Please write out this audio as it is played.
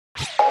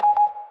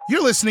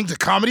You're listening to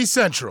Comedy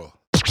Central.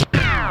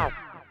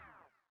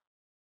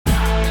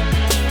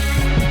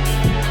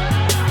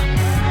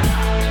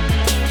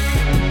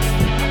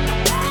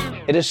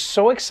 It is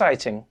so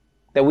exciting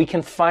that we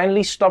can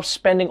finally stop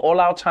spending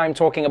all our time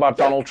talking about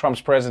Donald Trump's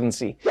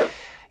presidency.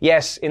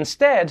 Yes,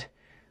 instead,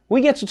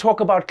 we get to talk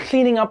about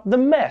cleaning up the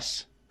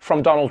mess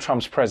from Donald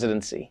Trump's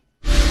presidency.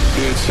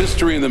 It's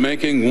history in the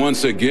making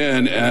once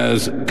again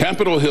as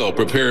Capitol Hill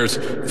prepares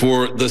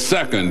for the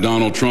second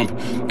Donald Trump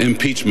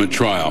impeachment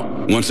trial.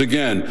 Once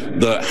again,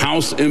 the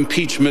House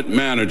impeachment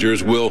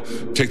managers will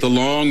take the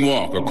long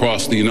walk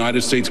across the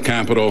United States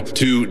Capitol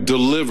to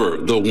deliver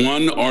the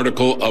one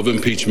article of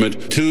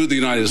impeachment to the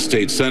United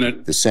States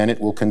Senate. The Senate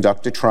will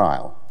conduct a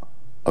trial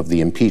of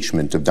the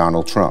impeachment of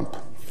Donald Trump.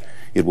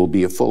 It will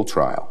be a full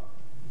trial.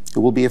 It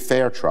will be a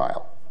fair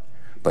trial.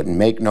 But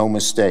make no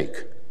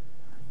mistake,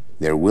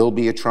 there will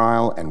be a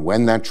trial, and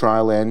when that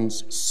trial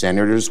ends,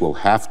 senators will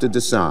have to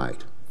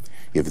decide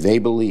if they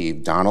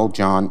believe Donald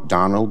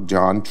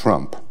John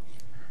Trump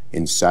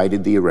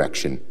incited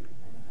the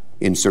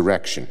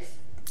insurrection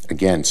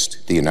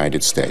against the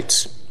United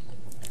States.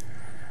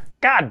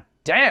 God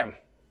damn.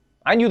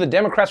 I knew the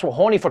Democrats were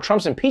horny for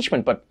Trump's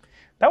impeachment, but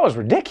that was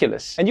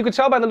ridiculous. And you could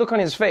tell by the look on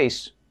his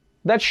face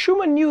that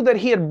Schumer knew that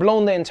he had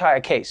blown the entire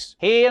case.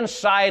 He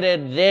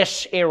incited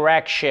this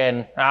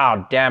erection.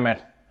 Oh, damn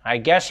it. I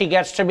guess he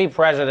gets to be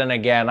president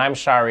again. I'm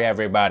sorry,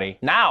 everybody.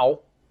 Now,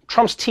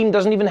 Trump's team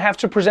doesn't even have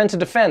to present a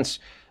defense.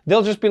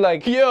 They'll just be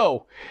like,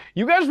 yo,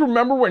 you guys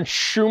remember when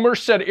Schumer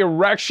said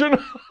erection?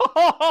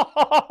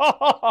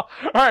 All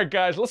right,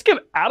 guys, let's get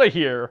out of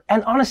here.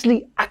 And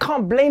honestly, I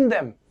can't blame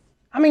them.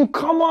 I mean,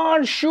 come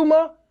on,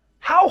 Schumer.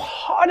 How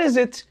hard is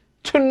it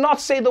to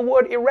not say the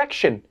word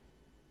erection?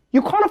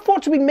 You can't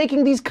afford to be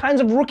making these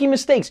kinds of rookie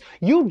mistakes.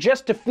 You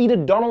just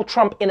defeated Donald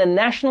Trump in a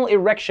national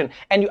election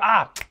and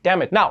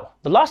damn it. Now,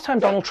 the last time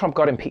Donald Trump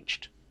got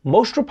impeached,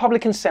 most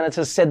Republican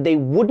senators said they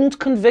wouldn't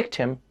convict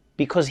him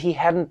because he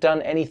hadn't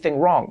done anything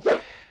wrong.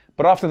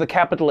 But after the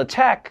Capitol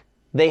attack,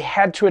 they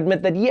had to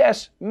admit that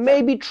yes,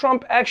 maybe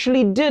Trump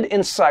actually did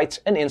incite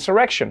an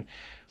insurrection.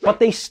 But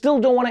they still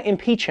don't want to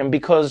impeach him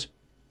because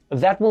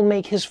that will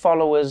make his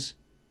followers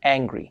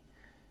angry.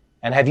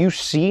 And have you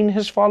seen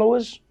his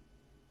followers?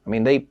 I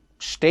mean, they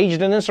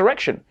staged an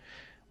insurrection,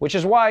 which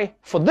is why,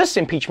 for this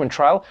impeachment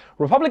trial,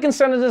 Republican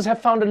senators have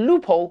found a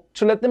loophole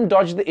to let them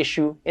dodge the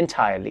issue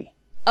entirely.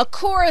 A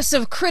chorus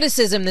of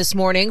criticism this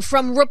morning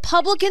from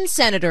Republican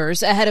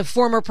senators ahead of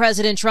former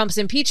President Trump's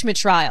impeachment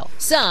trial.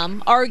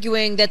 Some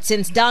arguing that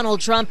since Donald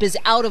Trump is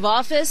out of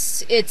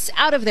office, it's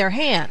out of their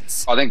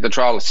hands. I think the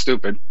trial is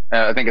stupid.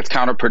 I think it's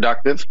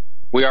counterproductive.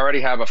 We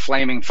already have a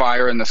flaming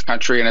fire in this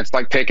country, and it's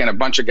like taking a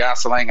bunch of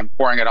gasoline and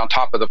pouring it on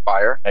top of the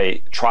fire.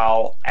 A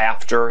trial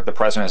after the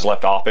president has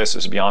left office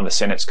is beyond the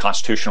Senate's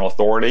constitutional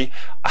authority.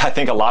 I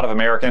think a lot of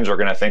Americans are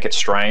going to think it's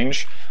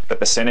strange that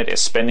the Senate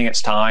is spending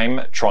its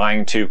time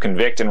trying to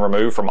convict and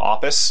remove from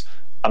office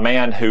a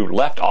man who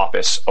left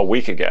office a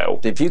week ago.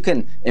 If you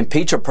can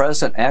impeach a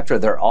president after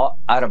they're out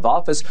of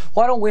office,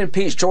 why don't we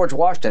impeach George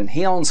Washington?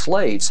 He owned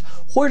slaves.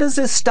 Where does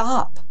this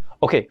stop?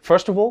 Okay,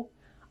 first of all,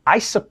 I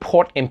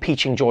support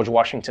impeaching George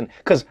Washington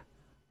because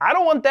I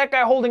don't want that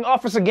guy holding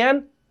office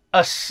again.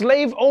 A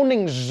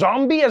slave-owning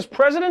zombie as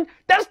president?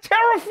 That's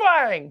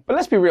terrifying! But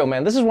let's be real,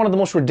 man. This is one of the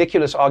most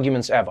ridiculous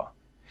arguments ever.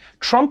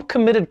 Trump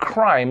committed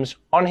crimes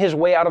on his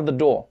way out of the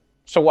door.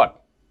 So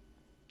what?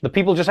 The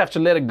people just have to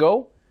let it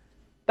go?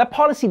 That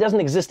policy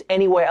doesn't exist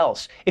anywhere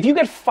else. If you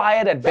get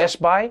fired at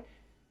Best Buy,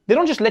 they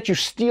don't just let you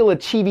steal a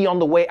TV on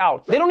the way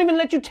out. They don't even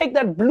let you take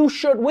that blue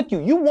shirt with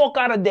you. You walk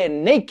out of there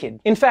naked.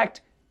 In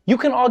fact, you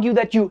can argue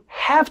that you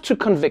have to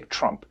convict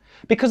Trump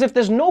because if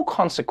there's no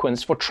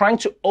consequence for trying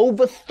to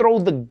overthrow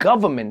the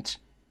government,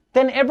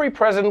 then every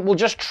president will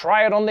just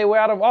try it on their way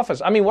out of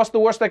office. I mean, what's the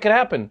worst that could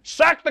happen?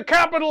 Sack the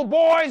Capitol,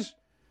 boys!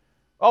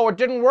 Oh, it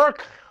didn't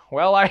work?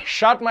 Well, I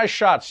shot my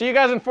shot. See you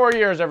guys in 4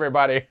 years,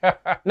 everybody.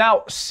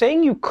 Now,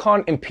 saying you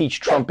can't impeach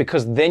Trump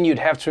because then you'd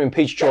have to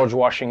impeach George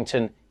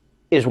Washington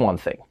is one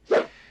thing.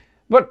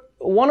 But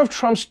one of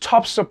Trump's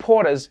top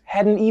supporters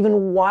had an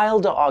even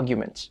wilder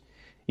argument.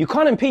 You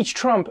can't impeach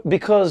Trump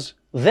because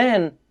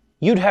then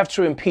you'd have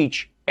to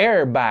impeach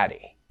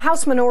everybody.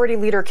 House Minority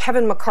Leader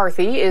Kevin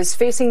McCarthy is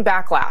facing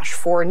backlash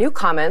for new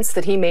comments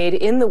that he made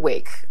in the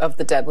wake of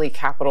the deadly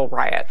Capitol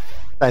riot.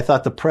 I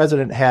thought the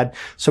president had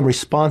some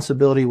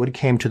responsibility when it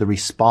came to the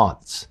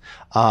response.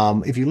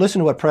 If you listen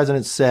to what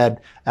President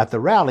said at the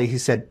rally, he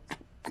said,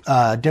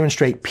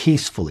 demonstrate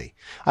peacefully.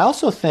 I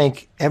also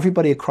think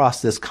everybody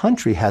across this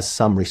country has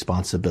some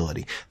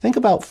responsibility. Think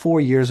about 4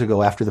 years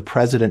ago after the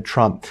President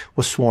Trump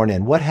was sworn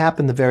in. What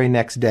happened the very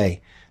next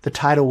day? The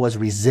title was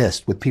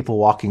Resist, with people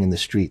walking in the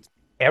streets.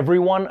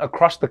 Everyone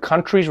across the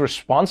country's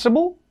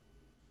responsible?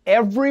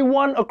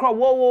 Everyone across...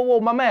 Whoa,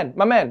 my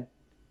man.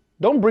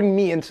 Don't bring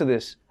me into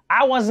this.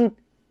 I wasn't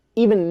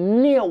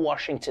even near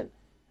Washington.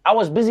 I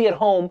was busy at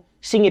home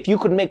seeing if you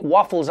could make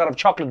waffles out of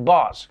chocolate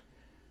bars.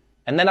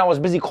 And then I was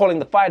busy calling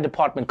the fire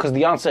department because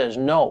the answer is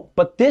no.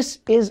 But this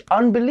is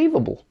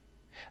unbelievable.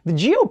 The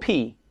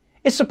GOP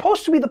is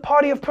supposed to be the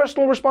party of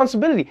personal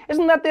responsibility.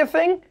 Isn't that their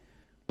thing?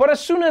 But as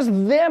soon as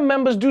their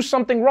members do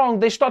something wrong,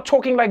 they start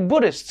talking like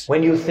Buddhists.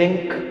 When you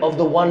think of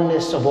the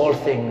oneness of all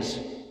things,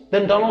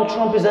 then Donald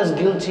Trump is as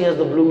guilty as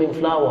the blooming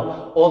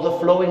flower or the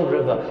flowing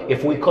river.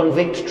 If we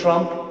convict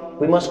Trump,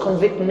 we must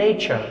convict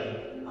nature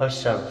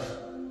herself.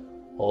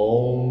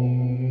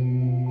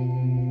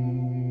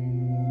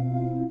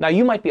 Now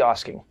you might be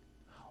asking,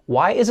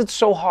 why is it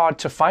so hard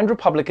to find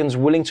Republicans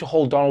willing to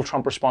hold Donald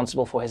Trump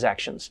responsible for his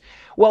actions?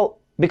 Well,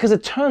 because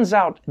it turns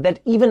out that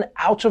even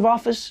out of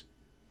office,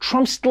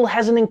 Trump still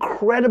has an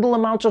incredible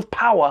amount of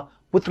power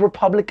with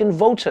Republican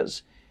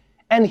voters.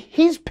 And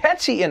he's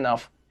petty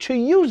enough to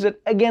use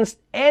it against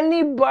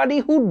anybody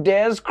who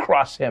dares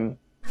cross him.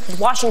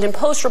 Washington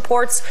Post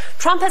reports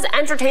Trump has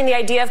entertained the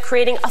idea of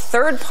creating a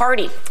third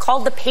party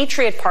called the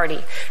Patriot Party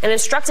and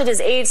instructed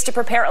his aides to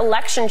prepare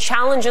election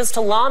challenges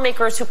to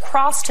lawmakers who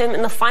crossed him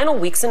in the final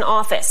weeks in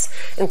office,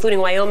 including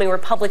Wyoming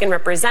Republican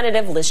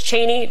Representative Liz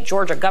Cheney,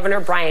 Georgia Governor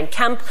Brian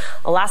Kemp,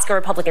 Alaska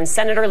Republican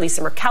Senator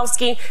Lisa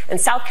Murkowski,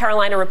 and South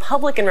Carolina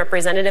Republican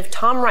Representative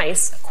Tom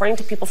Rice, according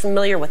to people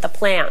familiar with the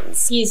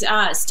plans. He's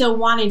still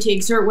wanting to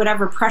exert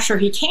whatever pressure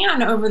he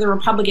can over the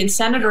Republican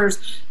senators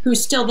who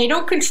still, they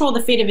don't control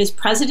the fate of his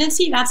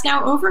presidency. That's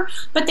now over,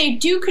 but they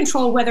do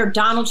control whether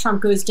Donald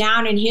Trump goes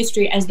down in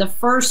history as the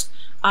first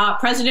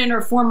president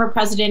or former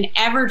president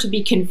ever to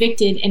be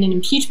convicted in an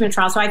impeachment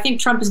trial. So I think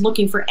Trump is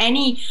looking for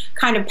any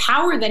kind of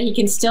power that he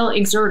can still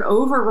exert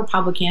over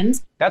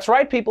Republicans. That's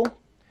right, people.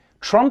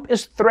 Trump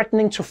is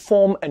threatening to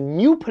form a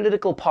new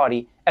political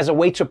party as a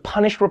way to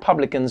punish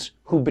Republicans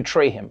who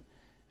betray him.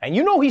 And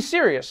you know he's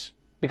serious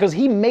because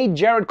he made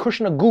Jared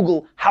Kushner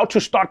Google how to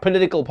start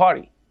political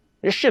party.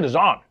 This shit is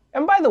on.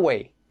 And by the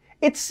way,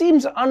 it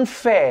seems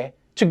unfair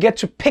to get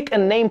to pick a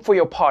name for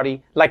your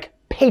party like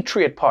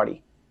Patriot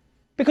Party.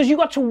 Because you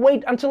got to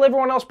wait until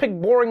everyone else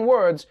picked boring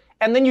words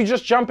and then you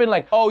just jump in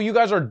like, oh, you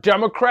guys are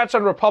Democrats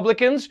and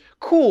Republicans?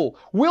 Cool,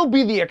 we'll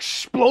be the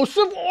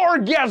Explosive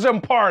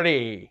Orgasm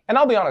Party. And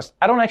I'll be honest,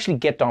 I don't actually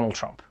get Donald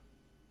Trump.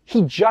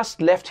 He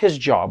just left his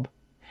job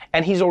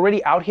and he's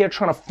already out here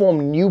trying to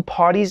form new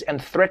parties and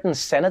threaten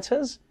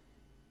senators?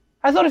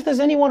 I thought if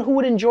there's anyone who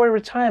would enjoy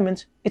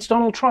retirement, it's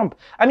Donald Trump.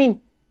 I mean,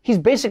 he's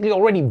basically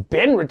already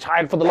been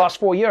retired for the last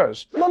 4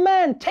 years. My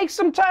man, take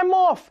some time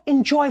off.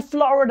 Enjoy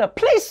Florida.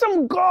 Play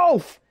some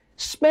golf.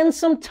 Spend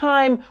some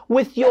time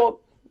with your...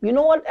 You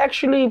know what?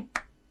 Actually,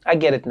 I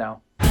get it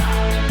now.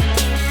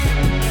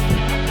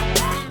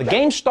 The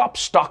GameStop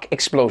stock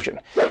explosion.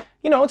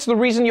 You know, it's the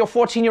reason your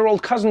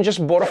 14-year-old cousin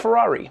just bought a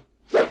Ferrari.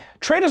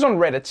 Traders on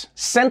Reddit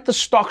sent the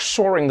stock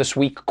soaring this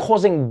week,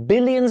 causing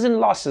billions in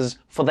losses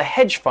for the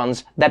hedge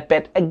funds that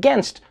bet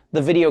against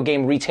the video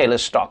game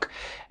retailer's stock.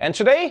 And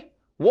today,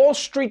 Wall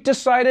Street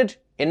decided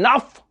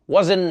enough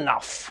was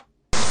enough.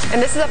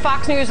 And this is a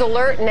Fox News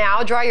alert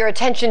now. Draw your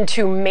attention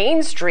to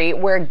Main Street,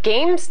 where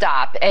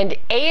GameStop and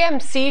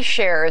AMC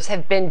shares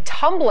have been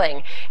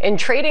tumbling in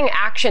trading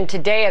action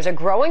today as a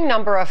growing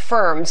number of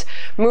firms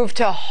move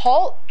to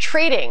halt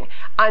trading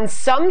on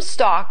some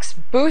stocks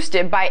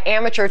boosted by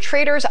amateur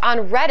traders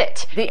on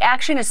Reddit. The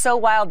action is so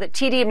wild that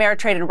TD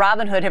Ameritrade and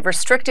Robinhood have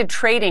restricted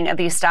trading of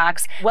these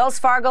stocks. Wells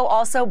Fargo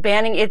also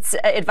banning its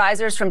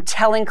advisors from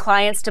telling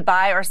clients to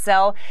buy or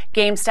sell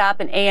GameStop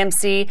and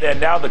AMC. And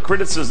now the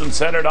criticism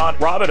centered on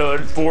Robinhood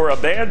for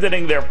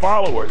abandoning their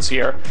followers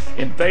here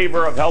in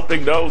favor of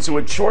helping those who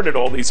had shorted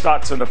all these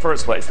stocks in the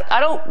first place. I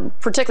don't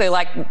particularly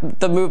like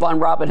the move on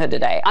Robinhood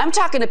today. I'm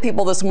talking to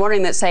people this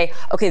morning that say,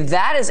 okay,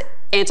 that is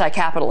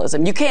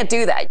anti-capitalism. You can't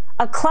do that.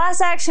 A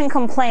class action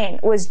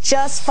complaint was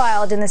just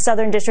filed in the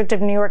Southern District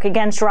of New York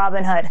against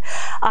Robinhood.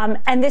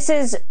 And this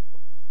is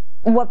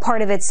what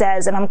part of it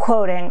says, and I'm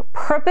quoting,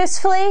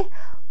 purposefully,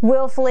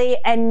 willfully,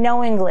 and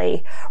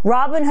knowingly,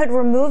 Robinhood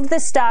removed the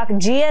stock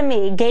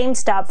GME,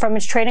 GameStop, from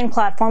its trading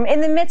platform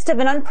in the midst of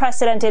an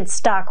unprecedented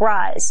stock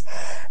rise,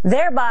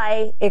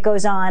 thereby, it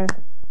goes on,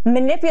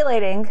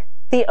 manipulating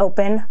the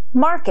open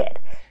market.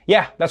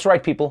 Yeah, that's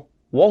right, people.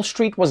 Wall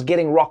Street was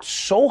getting rocked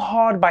so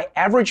hard by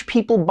average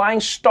people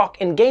buying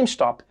stock in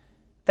GameStop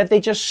that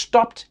they just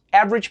stopped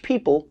average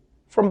people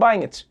from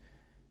buying it.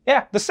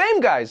 Yeah, the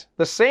same guys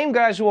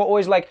who are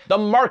always like, the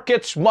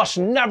markets must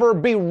never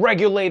be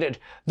regulated.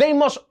 They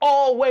must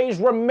always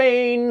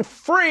remain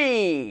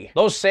free.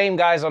 Those same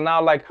guys are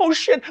now like, oh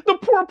shit, the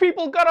poor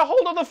people got a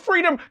hold of the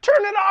freedom.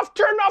 Turn off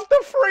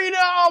the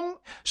freedom.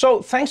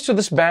 So thanks to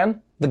this ban,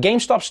 the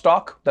GameStop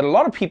stock that a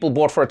lot of people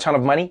bought for a ton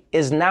of money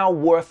is now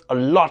worth a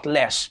lot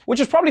less, which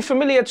is probably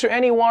familiar to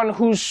anyone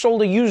who's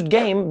sold a used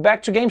game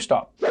back to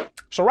GameStop.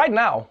 So right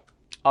now,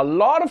 a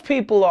lot of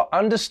people are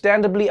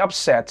understandably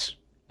upset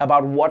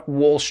about what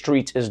Wall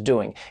Street is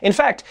doing. In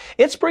fact,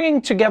 it's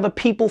bringing together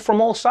people from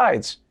all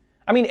sides.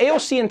 I mean,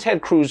 AOC and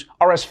Ted Cruz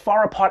are as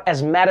far apart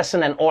as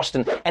Madison and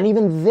Austin, and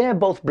even they're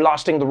both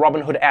blasting the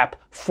Robinhood app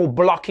for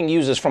blocking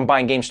users from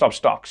buying GameStop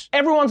stocks.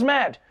 Everyone's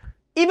mad.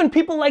 Even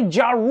people like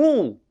Ja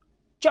Rule,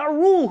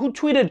 who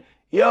tweeted,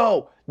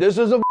 yo, this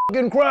is a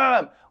fucking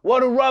crime.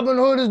 What a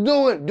Robinhood is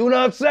doing, do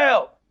not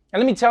sell.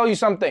 And let me tell you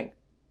something.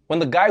 When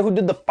the guy who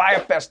did the Fire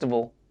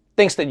Festival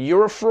thinks that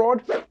you're a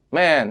fraud,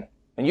 man,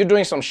 and you're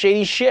doing some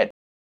shady shit.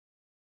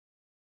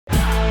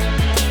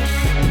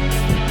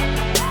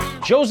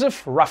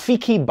 Joseph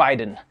Rafiki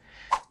Biden.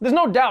 There's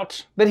no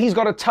doubt that he's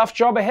got a tough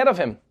job ahead of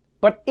him.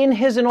 But in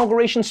his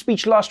inauguration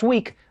speech last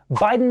week,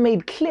 Biden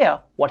made clear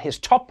what his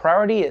top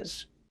priority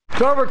is.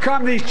 To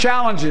overcome these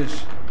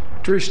challenges,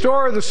 to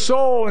restore the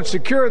soul and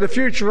secure the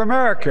future of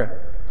America,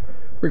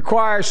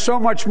 requires so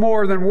much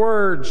more than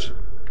words.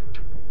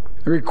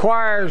 It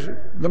requires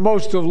the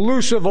most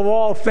elusive of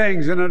all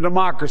things in a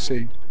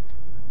democracy.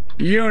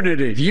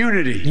 Unity,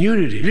 unity,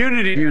 unity,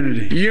 unity,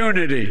 unity,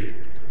 unity,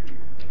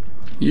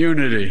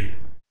 unity.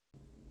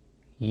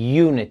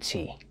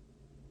 Unity.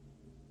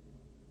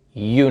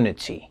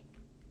 Unity.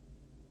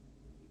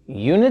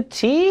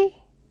 Unity?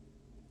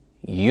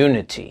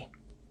 Unity.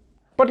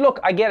 But look,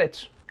 I get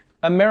it.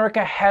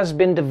 America has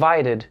been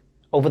divided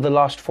over the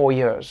last 4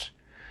 years.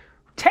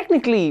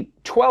 Technically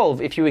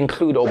 12 if you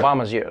include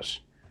Obama's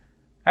years.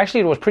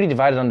 Actually, it was pretty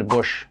divided under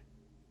Bush.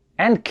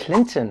 And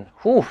Clinton.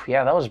 Whew,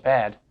 yeah, that was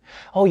bad.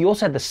 Oh, you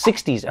also had the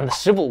 60s and the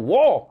Civil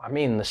War.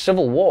 The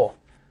Civil War.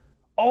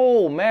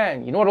 Oh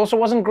man, you know what also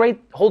wasn't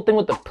great? The whole thing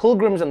with the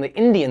Pilgrims and the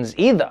Indians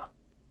either.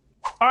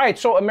 Alright,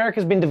 so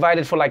America's been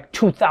divided for like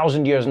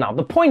 2,000 years now.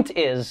 The point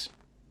is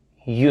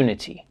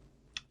unity.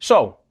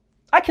 So,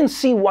 I can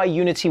see why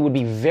unity would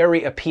be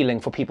very appealing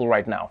for people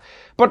right now.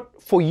 But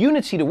for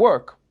unity to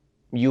work,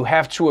 you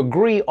have to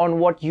agree on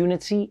what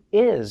unity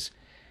is.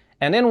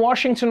 And in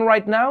Washington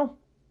right now,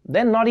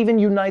 they're not even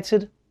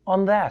united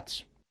on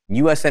that.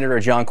 U.S. Senator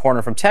John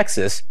Cornyn from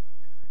Texas,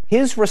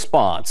 his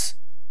response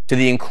to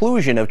the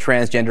inclusion of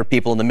transgender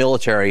people in the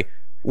military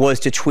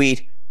was to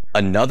tweet,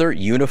 "Another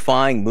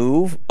unifying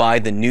move by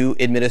the new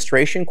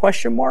administration?" ?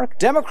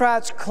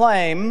 Democrats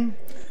claim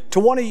to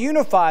want to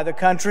unify the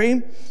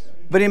country,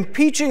 but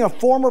impeaching a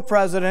former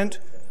president,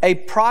 a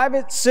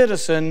private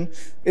citizen,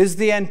 is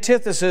the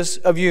antithesis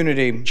of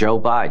unity. Joe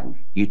Biden,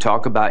 you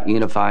talk about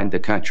unifying the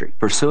country.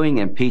 Pursuing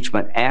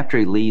impeachment after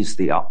he leaves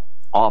the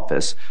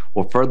office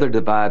will further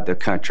divide the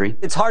country.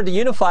 It's hard to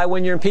unify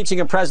when you're impeaching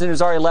a president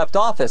who's already left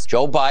office.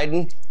 Joe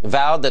Biden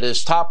vowed that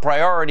his top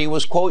priority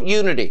was, quote,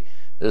 unity.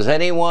 Does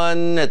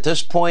anyone at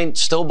this point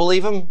still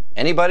believe him?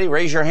 Anybody?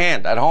 Raise your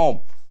hand at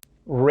home.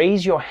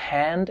 Raise your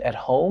hand at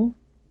home?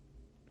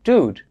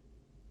 Dude,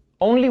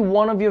 only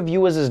one of your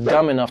viewers is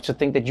dumb enough to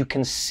think that you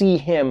can see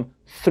him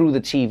through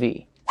the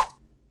TV.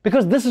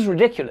 Because this is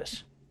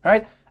ridiculous,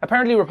 right?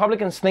 Apparently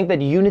Republicans think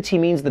that unity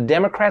means the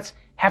Democrats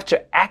have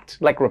to act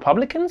like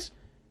Republicans.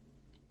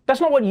 That's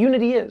not what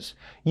unity is.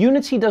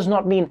 Unity does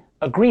not mean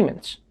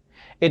agreement.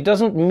 It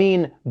doesn't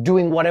mean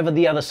doing whatever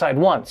the other side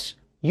wants.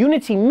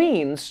 Unity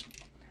means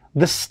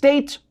the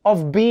state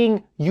of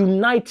being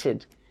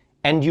united.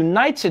 And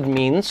united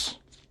means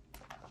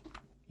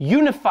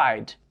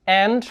unified.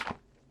 And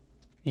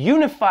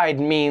unified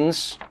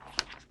means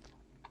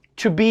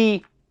to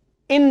be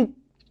in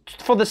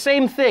for the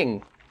same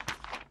thing.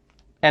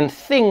 And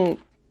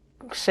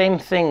same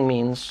thing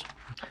means,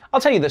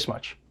 I'll tell you this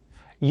much.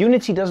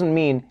 Unity doesn't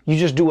mean you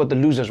just do what the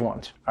losers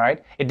want, all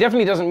right? It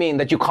definitely doesn't mean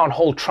that you can't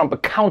hold Trump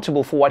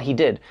accountable for what he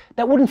did.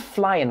 That wouldn't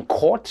fly in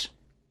court.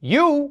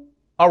 You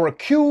are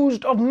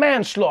accused of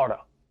manslaughter.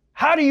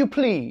 How do you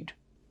plead?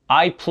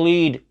 I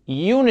plead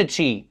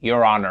unity,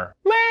 Your Honor.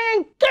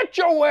 Man, get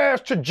your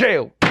ass to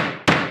jail.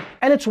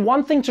 And it's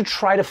one thing to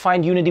try to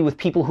find unity with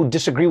people who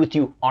disagree with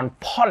you on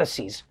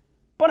policies.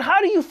 But how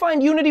do you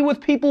find unity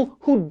with people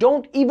who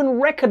don't even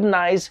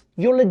recognize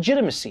your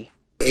legitimacy?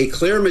 A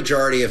clear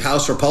majority of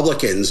House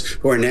Republicans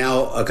who are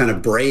now kind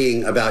of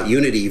braying about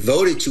unity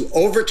voted to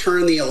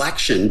overturn the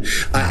election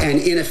and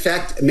in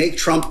effect make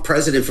Trump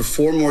president for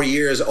 4 more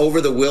years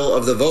over the will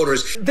of the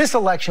voters. This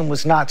election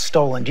was not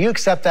stolen. Do you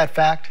accept that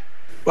fact?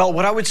 Well,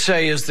 what I would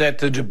say is that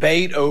the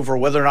debate over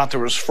whether or not there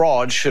was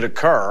fraud should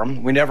occur.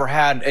 We never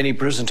had any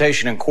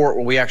presentation in court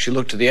where we actually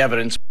looked at the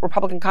evidence.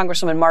 Republican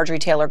Congresswoman Marjorie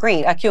Taylor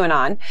Greene, a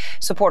QAnon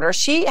supporter,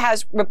 she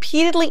has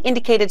repeatedly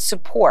indicated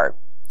support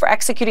for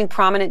executing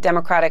prominent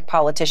Democratic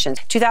politicians.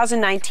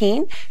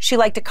 2019, she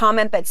liked a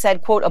comment that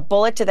said, quote, "A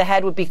bullet to the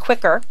head would be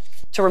quicker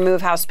to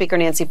remove House Speaker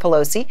Nancy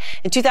Pelosi."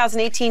 In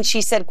 2018, she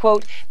said,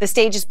 quote, "The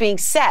stage is being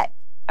set,"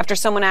 after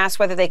someone asked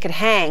whether they could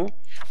hang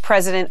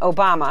President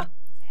Obama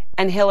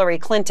and Hillary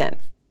Clinton.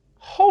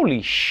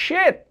 Holy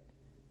shit!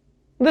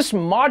 This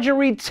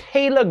Marjorie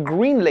Taylor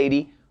Greene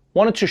lady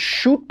wanted to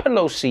shoot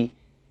Pelosi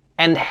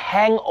and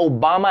hang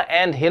Obama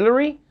and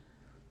Hillary?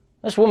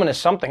 This woman is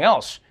something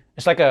else.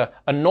 It's like a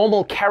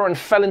normal Karen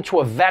fell into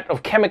a vat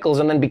of chemicals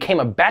and then became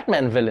a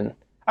Batman villain.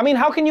 I mean,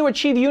 how can you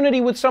achieve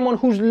unity with someone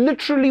who's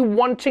literally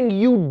wanting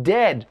you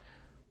dead?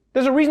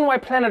 There's a reason why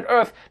planet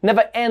Earth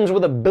never ends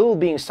with a bill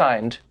being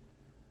signed.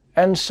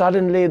 And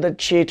suddenly the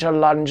cheetah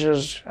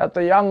lunges at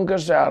the young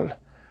gazelle,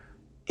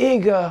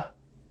 eager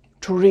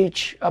to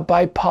reach a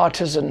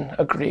bipartisan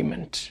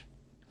agreement.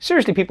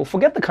 Seriously, people,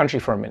 forget the country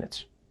for a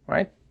minute,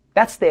 right?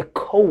 That's their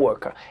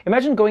coworker.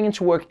 Imagine going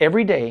into work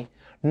every day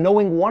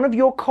knowing one of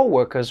your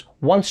coworkers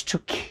wants to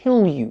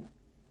kill you.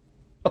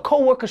 A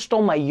coworker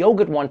stole my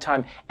yogurt one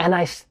time and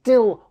I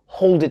still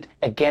hold it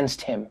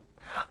against him.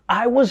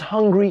 I was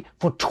hungry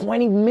for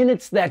 20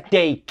 minutes that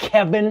day,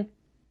 Kevin.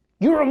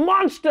 You're a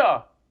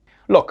monster.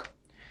 Look,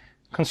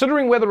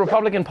 considering where the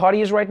Republican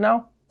Party is right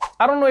now,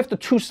 I don't know if the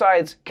two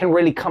sides can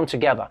really come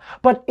together,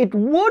 but it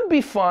would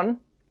be fun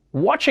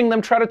watching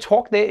them try to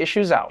talk their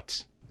issues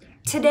out.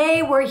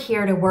 Today, we're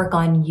here to work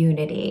on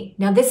unity.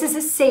 Now, this is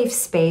a safe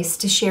space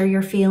to share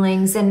your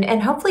feelings and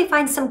hopefully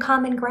find some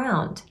common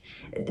ground.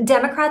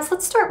 Democrats,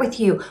 let's start with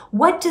you.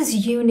 What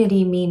does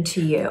unity mean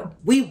to you?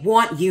 We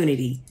want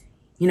unity.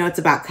 You know, it's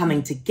about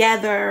coming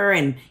together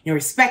and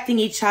respecting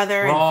each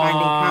other and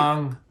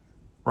finding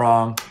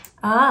Wrong.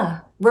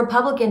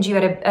 Republicans, you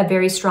had a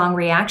very strong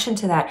reaction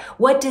to that.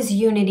 What does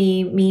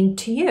unity mean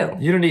to you?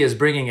 Unity is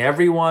bringing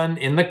everyone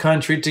in the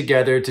country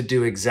together to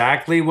do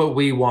exactly what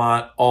we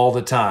want all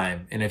the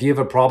time. And if you have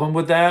a problem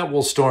with that,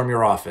 we'll storm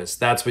your office.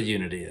 That's what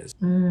unity is.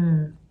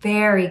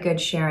 Very good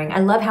sharing.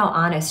 I love how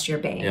honest you're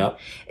being. Yep.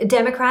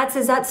 Democrats,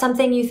 is that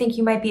something you think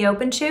you might be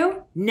open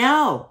to?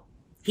 No.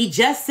 He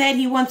just said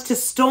he wants to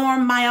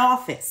storm my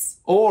office.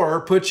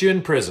 Or put you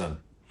in prison.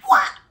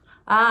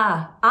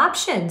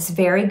 Options.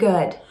 Very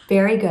good.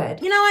 Very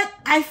good. You know what?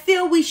 I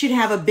feel we should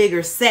have a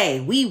bigger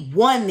say. We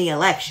won the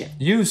election.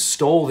 You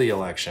stole the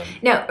election.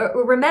 Now,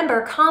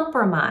 remember,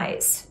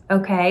 compromise.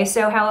 Okay,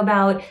 so how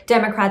about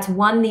Democrats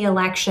won the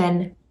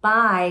election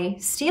by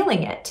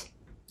stealing it?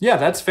 Yeah,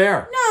 that's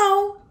fair.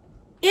 No,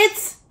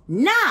 it's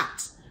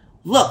not.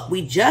 Look,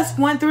 we just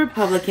want the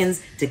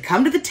Republicans to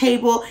come to the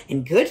table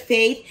in good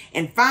faith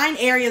and find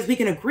areas we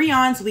can agree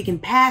on so we can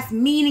pass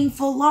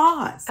meaningful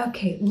laws.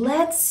 Okay,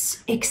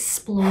 let's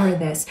explore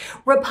this.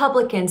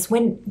 Republicans,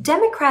 when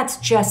Democrats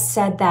just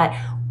said that,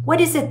 what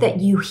is it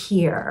that you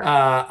hear?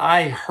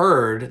 I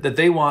heard that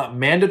they want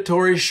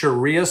mandatory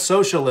Sharia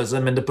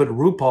socialism and to put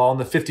RuPaul on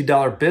the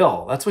 $50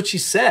 bill. That's what she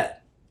said.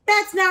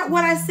 That's not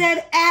what I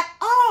said at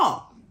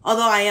all.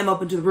 Although I am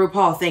open to the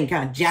RuPaul thing,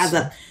 kind of jazz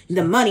up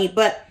the money.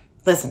 But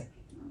listen,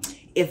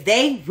 if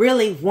they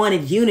really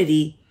wanted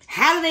unity,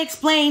 how do they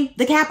explain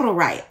the Capitol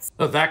riots?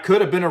 Well, that could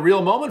have been a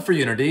real moment for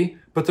unity,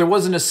 but there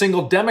wasn't a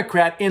single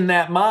Democrat in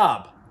that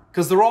mob.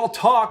 Because they're all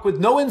talk with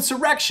no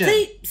insurrection.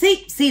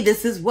 See,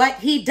 this is what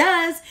he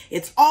does.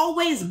 It's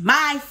always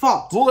my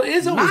fault. Well, it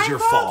is always your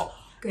fault.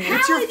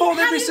 It's your fault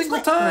every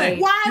single time.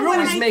 You're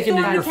always making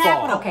it your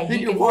fault. Okay, then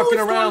you're walking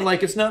around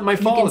like it's not my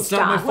fault. It's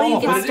not my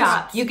fault. You can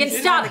stop. You can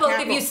stop,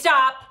 both of you.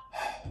 Stop.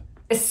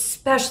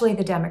 Especially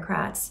the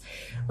Democrats.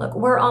 Look,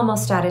 we're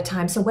almost out of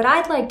time. So what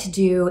I'd like to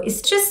do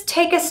is just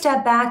take a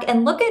step back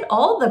and look at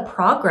all the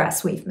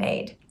progress we've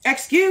made.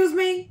 Excuse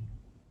me?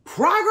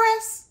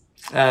 Progress?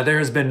 There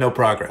has been no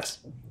progress.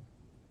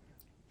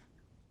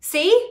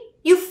 See?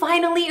 You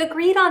finally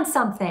agreed on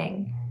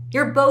something.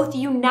 You're both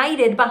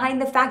united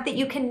behind the fact that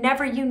you can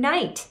never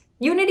unite.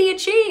 Unity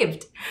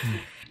achieved.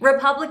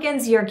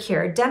 Republicans, you're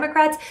cured.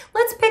 Democrats,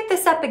 let's pick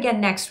this up again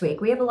next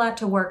week. We have a lot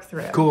to work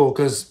through. Cool,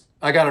 because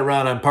I got to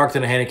run. I'm parked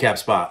in a handicap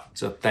spot,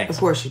 so thanks. Of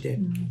course you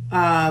did.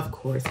 Of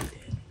course you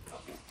did.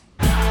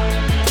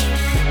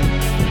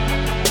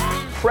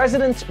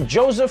 President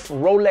Joseph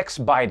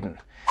Rolex Biden.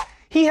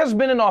 He has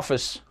been in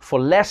office for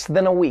less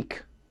than a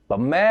week. But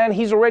man,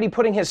 he's already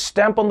putting his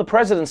stamp on the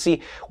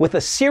presidency with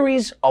a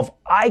series of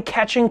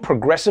eye-catching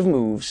progressive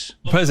moves.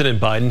 President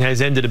Biden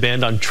has ended a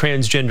ban on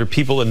transgender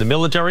people in the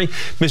military.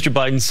 Mr.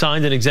 Biden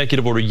signed an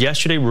executive order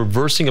yesterday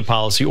reversing a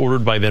policy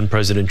ordered by then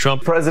President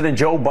Trump. President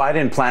Joe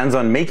Biden plans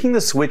on making the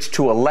switch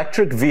to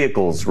electric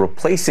vehicles,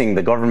 replacing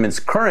the government's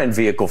current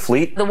vehicle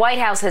fleet. The White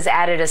House has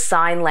added a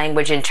sign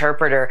language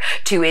interpreter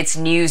to its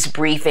news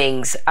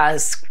briefings.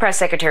 Press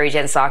Secretary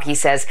Jen Psaki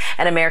says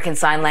an American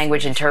Sign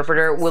Language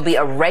interpreter will be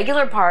a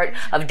regular part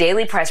of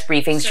daily press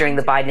briefings during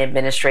the Biden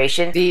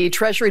administration. The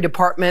Treasury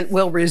Department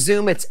will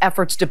resume its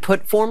efforts to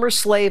put former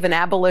slave and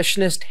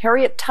abolitionist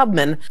Harriet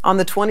Tubman on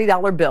the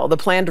 $20 bill. The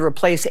plan to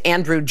replace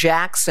Andrew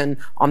Jackson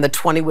on the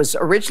 20 was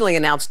originally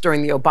announced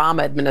during the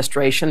Obama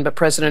administration, but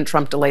President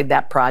Trump delayed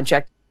that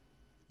project.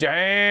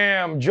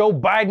 Damn, Joe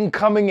Biden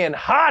coming in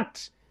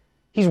hot.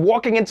 He's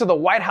walking into the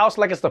White House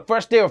like it's the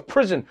first day of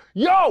prison.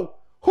 Yo,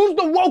 who's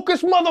the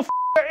wokest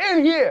motherfucker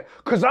in here?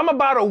 Because I'm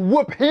about to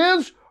whoop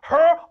his,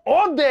 her,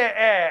 or their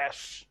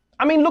ass.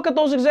 I mean, look at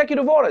those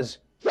executive orders.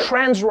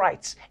 Trans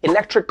rights,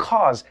 electric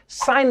cars,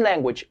 sign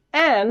language,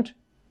 and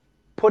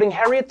putting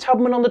Harriet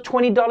Tubman on the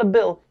 $20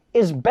 bill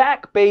is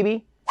back,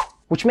 baby.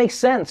 Which makes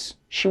sense.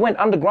 She went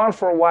underground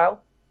for a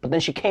while, but then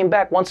she came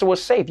back once it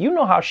was safe. You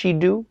know how she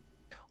do.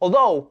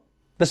 Although,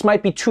 this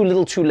might be too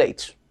little too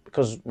late,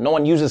 because no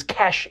one uses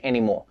cash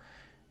anymore.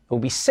 It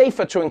would be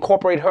safer to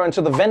incorporate her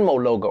into the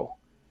Venmo logo.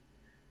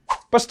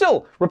 But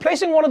still,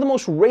 replacing one of the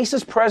most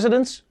racist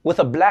presidents with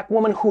a black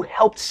woman who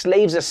helped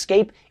slaves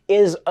escape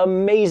is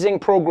amazing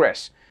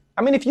progress.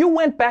 I mean, if you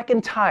went back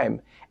in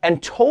time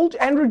and told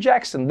Andrew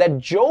Jackson that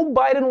Joe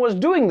Biden was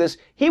doing this,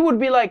 he would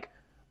be like,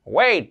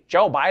 wait,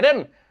 Joe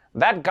Biden?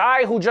 That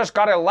guy who just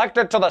got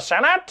elected to the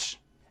Senate?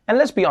 And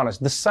let's be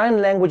honest, the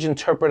sign language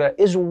interpreter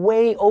is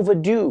way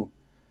overdue.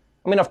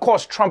 I mean, of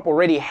course, Trump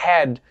already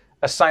had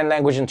a sign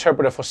language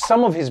interpreter for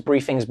some of his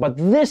briefings, but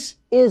this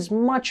is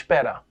much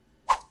better.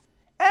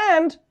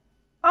 And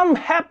I'm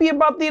happy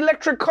about the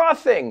electric car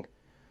thing.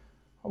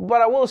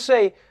 But I will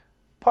say,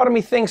 part of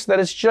me thinks that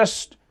it's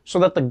just so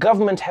that the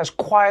government has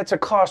quieter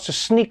cars to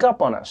sneak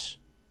up on us.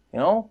 You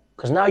know?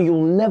 Because now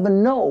you'll never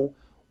know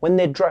when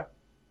they drive.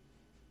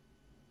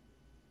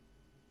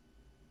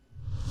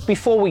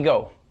 Before we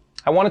go,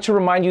 I wanted to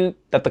remind you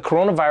that the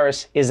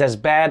coronavirus is as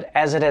bad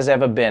as it has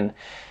ever been.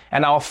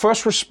 And our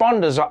first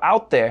responders are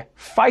out there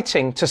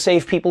fighting to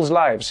save people's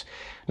lives.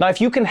 Now, if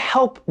you can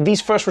help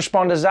these first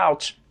responders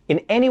out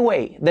in any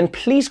way, then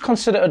please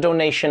consider a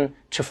donation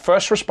to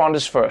First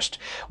Responders First,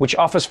 which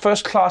offers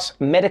first-class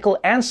medical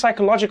and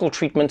psychological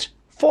treatment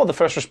for the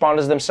first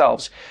responders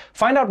themselves.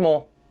 Find out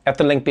more at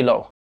the link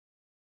below.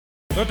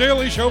 The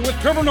Daily Show with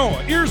Trevor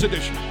Noah, Ears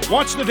Edition.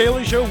 Watch The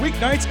Daily Show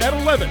weeknights at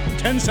 11,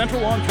 10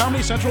 Central on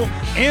Comedy Central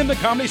and the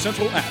Comedy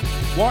Central app.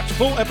 Watch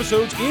full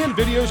episodes and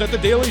videos at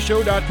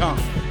thedailyshow.com.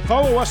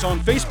 Follow us on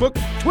Facebook,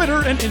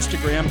 Twitter, and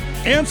Instagram,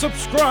 and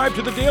subscribe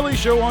to The Daily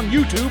Show on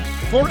YouTube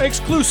for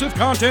exclusive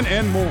content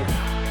and more.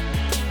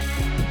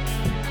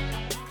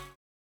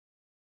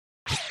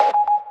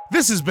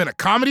 This has been a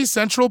Comedy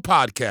Central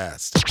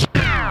podcast.